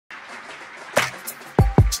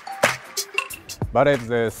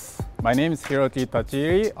Բարև. My name is Խիրոկի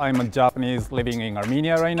Տաչիրին. I'm a Japanese living in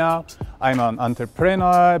Armenia right now. I'm an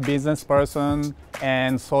entrepreneur, business person,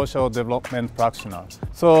 and social development practitioner.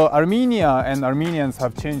 So Armenia and Armenians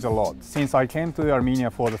have changed a lot since I came to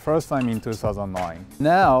Armenia for the first time in 2009.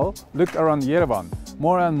 Now, look around Yerevan.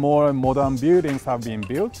 More and more modern buildings have been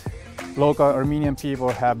built. Local Armenian people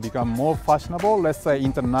have become more fashionable, let's say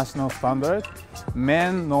international standard.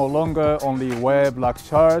 Men no longer only wear black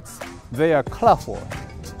shirts, they are colorful.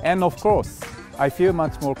 And of course, I feel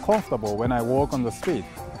much more comfortable when I walk on the street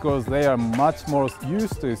because they are much more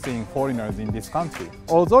used to seeing foreigners in this country.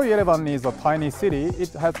 Although Yerevan is a tiny city, it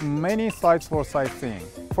has many sites for sightseeing.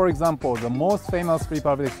 For example, the most famous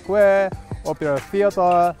Republic Square, Opera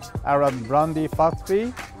Theatre, Arab Brandy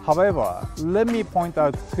Factory. However, let me point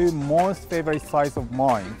out two most favorite sites of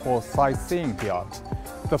mine for sightseeing here.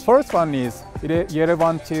 The first one is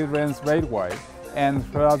Yerevan Children's Railway and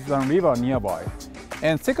Hrazdan River nearby.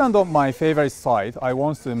 And second of my favorite site I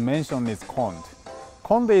want to mention is Kond.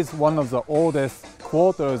 Kond is one of the oldest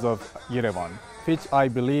quarters of Yerevan, which I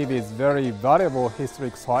believe is very valuable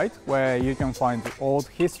historic site where you can find the old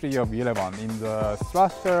history of Yerevan in the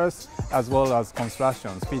structures as well as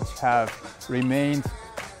constructions which have remained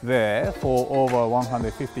there for over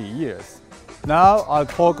 150 years. Now I'll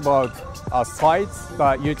talk about sites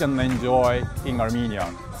that you can enjoy in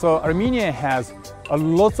Armenia. So Armenia has a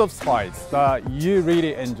lot of sites that you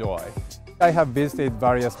really enjoy. I have visited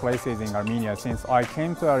various places in Armenia since I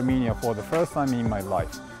came to Armenia for the first time in my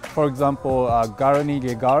life. For example, Garani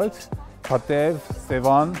Gegard, Patev,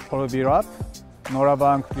 Sevan, Polovirat,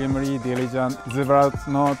 Norabank, Gimri, Dilijan,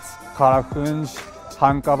 Zivratnot, Karakunj,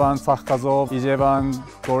 Hankavan, Sakhkazov, Yerevan,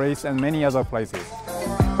 Goris, and many other places.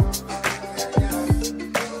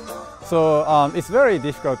 So it's very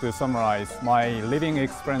difficult to summarize my living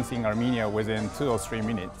experience in Armenia within 2 or 3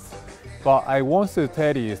 minutes. But I want to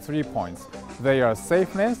tell you 3 points. They are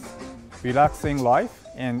safeness, relaxing life,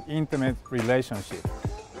 and intimate relationship.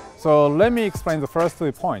 So let me explain the first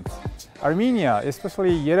 2 points. Armenia,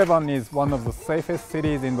 especially Yerevan, is one of the safest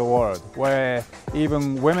cities in the world, where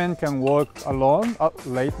even women can walk alone at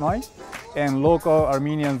late night, and local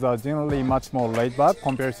Armenians are generally much more laid back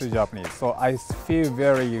compared to Japanese. So I feel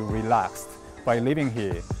very relaxed by living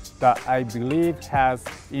here, that I believe has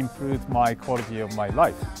improved my quality of my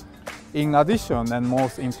life. In addition, and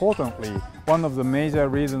most importantly, one of the major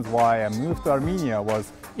reasons why I moved to Armenia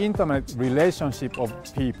was intimate relationship of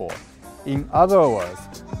people. In other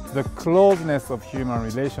words, the closeness of human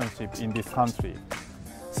relationship in this country.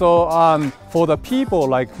 So for the people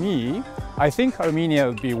like me, I think Armenia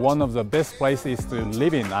would be one of the best places to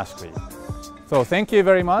live in actually. So thank you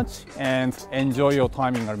very much and enjoy your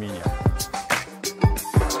time in Armenia.